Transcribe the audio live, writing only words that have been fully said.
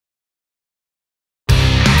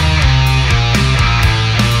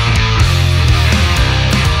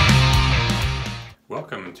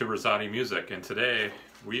Welcome to Razatti Music, and today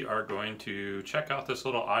we are going to check out this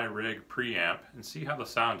little iRig preamp and see how the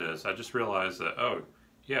sound is. I just realized that, oh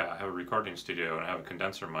yeah, I have a recording studio and I have a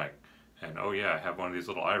condenser mic, and oh yeah, I have one of these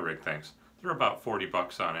little iRig things. They're about 40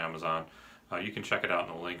 bucks on Amazon. You can check it out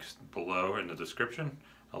in the links below in the description.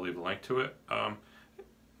 I'll leave a link to it.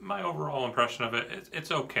 My overall impression of it,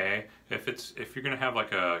 it's okay. If you're going to have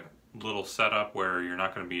like a little setup where you're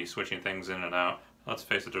not going to be switching things in and out, let's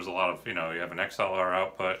face it, there's a lot of, you have an XLR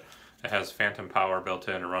output, it has phantom power built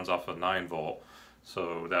in, it runs off of 9-volt,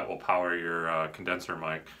 so that will power your condenser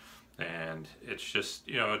mic, and it's just,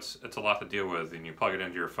 it's a lot to deal with, and you plug it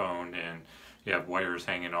into your phone, and you have wires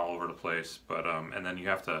hanging all over the place, but, and then you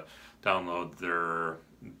have to download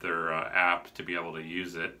their app to be able to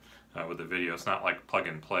use it with the video. It's not like plug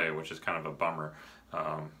and play, which is kind of a bummer,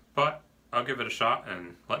 but I'll give it a shot,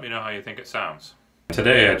 and let me know how you think it sounds.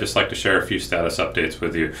 Today I'd just like to share a few status updates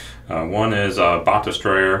with you. One is Bot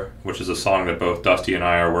Destroyer, which is a song that both Dusty and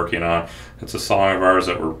I are working on. It's a song of ours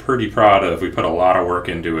that we're pretty proud of. We put a lot of work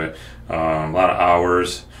into it, a lot of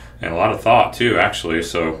hours, and a lot of thought too, actually,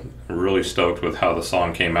 so we're really stoked with how the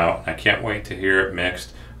song came out. I can't wait to hear it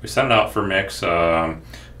mixed. We sent it out for mix about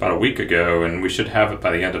a week ago, and we should have it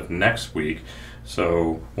by the end of next week.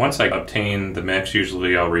 So once I obtain the mix,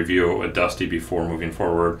 usually I'll review it with Dusty before moving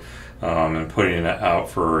forward and putting it out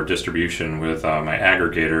for distribution with my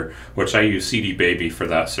aggregator, which I use CD Baby for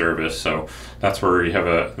that service. So that's where you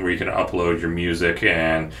have where you can upload your music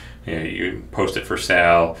and you post it for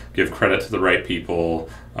sale, give credit to the right people,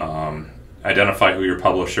 identify who your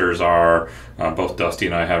publishers are. Both Dusty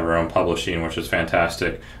and I have our own publishing, which is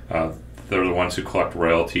fantastic. They're the ones who collect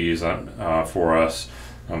royalties for us.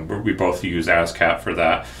 We both use ASCAP for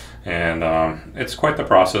that, and it's quite the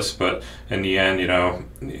process, but in the end,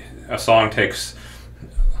 a song takes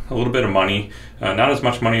a little bit of money, not as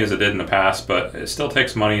much money as it did in the past, but it still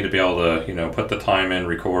takes money to be able to put the time in,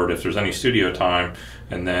 record if there's any studio time,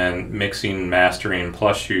 and then mixing, mastering,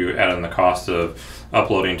 plus you add in the cost of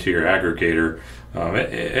uploading to your aggregator.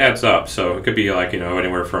 It adds up, so it could be like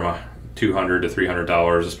anywhere from $200 to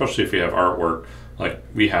 $300, especially if you have artwork like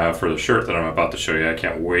we have for the shirt that I'm about to show you. I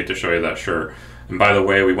can't wait to show you that shirt. And by the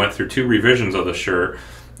way, we went through 2 revisions of the shirt,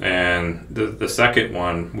 and the second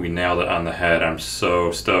one, we nailed it on the head. I'm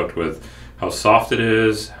so stoked with how soft it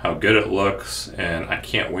is, how good it looks, and I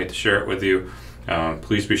can't wait to share it with you.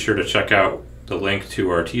 Please be sure to check out the link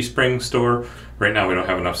to our Teespring store. Right now we don't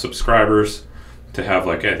have enough subscribers to have,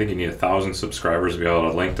 I think you need 1,000 subscribers to be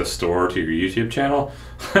able to link the store to your YouTube channel.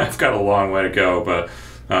 I've got a long way to go, but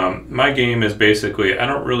my game is basically, I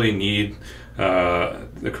don't really need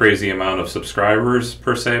the crazy amount of subscribers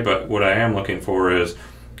per se, but what I am looking for is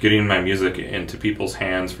getting my music into people's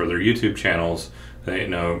hands for their YouTube channels,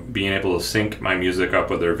 being able to sync my music up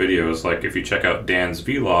with their videos. Like if you check out Dan's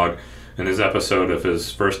vlog in his episode of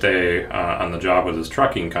his first day on the job with his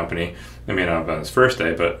trucking company, I mean not on his first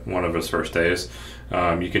day, but one of his first days,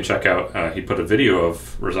 you can check out, he put a video of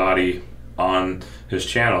Razatti on his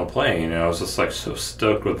channel playing. I was just so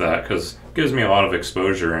stoked with that because it gives me a lot of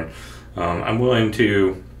exposure, and I'm willing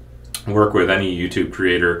to work with any YouTube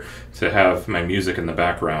creator to have my music in the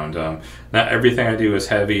background. Not everything I do is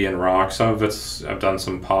heavy and rock. Some of it's, I've done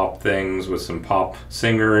some pop things with some pop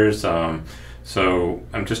singers, so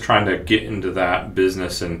I'm just trying to get into that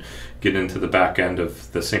business and get into the back end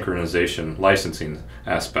of the synchronization licensing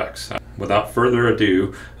aspects. Without further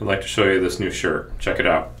ado, I'd like to show you this new shirt. Check it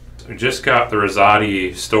out. We just got the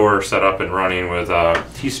Razatti store set up and running with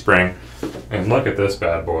Teespring, and look at this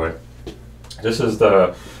bad boy. This is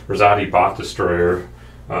the Razatti Bot Destroyer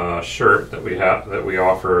shirt that we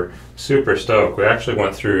offer. Super stoked. We actually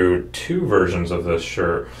went through 2 versions of this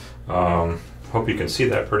shirt. Hope you can see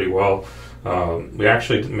that pretty well. We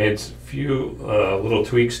actually made a few little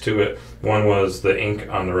tweaks to it. One was the ink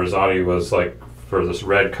on the Razatti was for this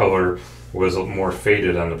red color was more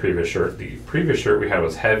faded on the previous shirt. The previous shirt we had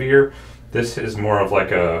was heavier. This is more of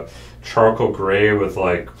a charcoal gray with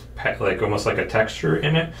almost like a texture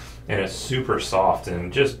in it, and it's super soft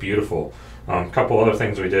and just beautiful. A couple other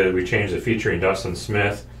things we did, we changed the featuring Dustin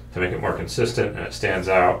Smith to make it more consistent and it stands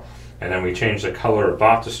out, and then we changed the color of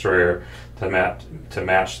Bot Destroyer to match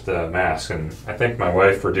the mask, and I thank my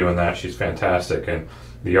wife for doing that. She's fantastic, and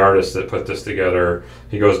the artist that put this together,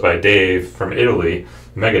 he goes by Dave from Italy,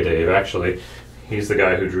 Mega Dave actually. He's the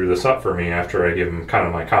guy who drew this up for me after I gave him kind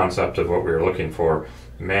of my concept of what we were looking for.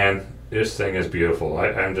 Man, this thing is beautiful.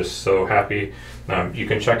 I'm just so happy. You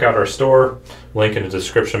can check out our store, link in the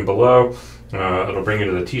description below. It'll bring you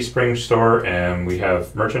to the Teespring store, and we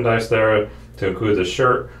have merchandise there to include the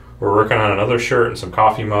shirt. we're working on another shirt and some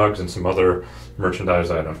coffee mugs and some other merchandise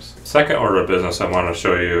items. Second order of business I want to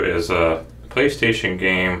show you is a PlayStation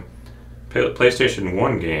game, PlayStation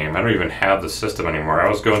 1 game. I don't even have the system anymore. I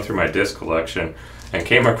was going through my disc collection and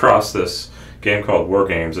came across this game called War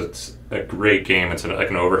Games. It's a great game. It's like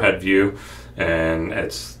an overhead view, and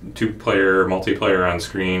it's two-player, multiplayer on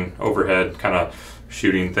screen, overhead, kind of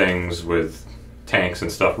shooting things with tanks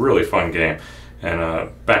and stuff. Really fun game,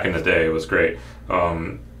 and back in the day it was great.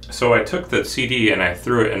 So I took the CD and I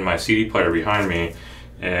threw it in my CD player behind me,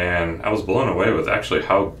 and I was blown away with actually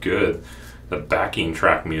how good the backing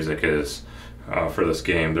track music is for this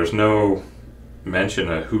game. There's no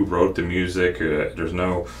mention of who wrote the music. There's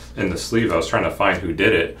no, in the sleeve I was trying to find who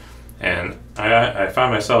did it, and I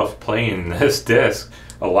found myself playing this disc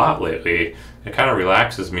a lot lately. It kind of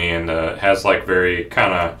relaxes me, and has like very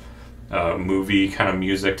kind of movie kind of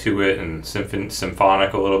music to it, and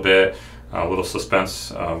symphonic a little bit, a little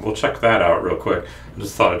suspense. We'll check that out real quick. I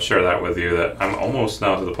just thought I'd share that with you, that I'm almost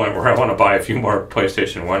now to the point where I want to buy a few more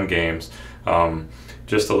PlayStation 1 games,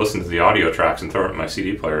 just to listen to the audio tracks and throw it in my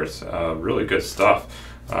CD players. Really good stuff.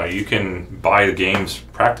 You can buy the games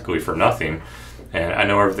practically for nothing, and I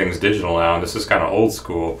know everything's digital now, and this is kind of old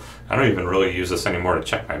school. I don't even really use this anymore to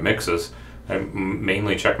check my mixes. I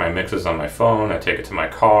mainly check my mixes on my phone. I take it to my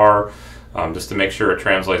car just to make sure it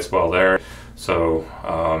translates well there. So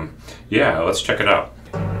yeah, let's check it out.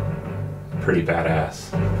 Pretty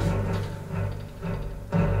badass.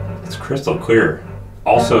 It's crystal clear.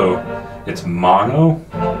 Also, it's mono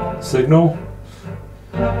signal,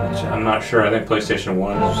 which I'm not sure. I think PlayStation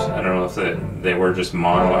 1s, I don't know if they were just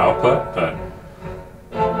mono output, but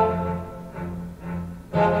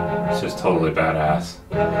it's just totally badass.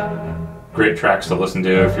 Great tracks to listen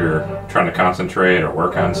to if you're trying to concentrate or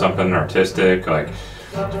work on something artistic, like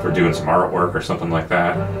if we're doing some artwork or something like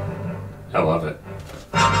that. I love it.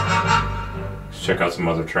 Let's check out some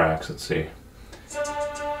other tracks. Let's see.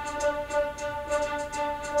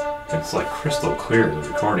 It's like crystal clear, the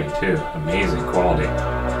recording too. Amazing quality.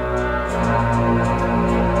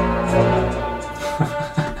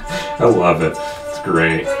 I love it. It's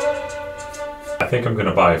great. I think I'm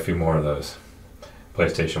gonna buy a few more of those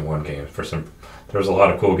PlayStation 1 games. There was a lot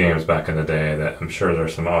of cool games back in the day that I'm sure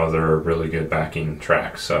there's some other really good backing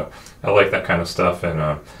tracks. So I like that kind of stuff,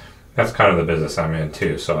 and that's kind of the business I'm in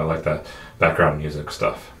too. So I like the background music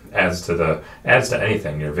stuff. Adds to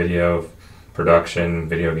anything, your video production,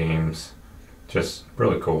 video games, just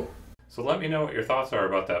really cool. So let me know what your thoughts are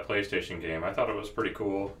about that PlayStation game. I thought it was pretty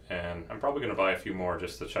cool, and I'm probably going to buy a few more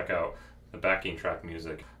just to check out the backing track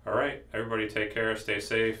music. Alright, everybody take care, stay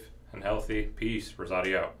safe and healthy. Peace.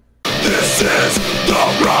 Razatti out. This is the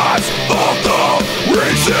rise of the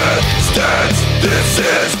resistance. This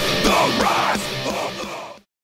is the rise.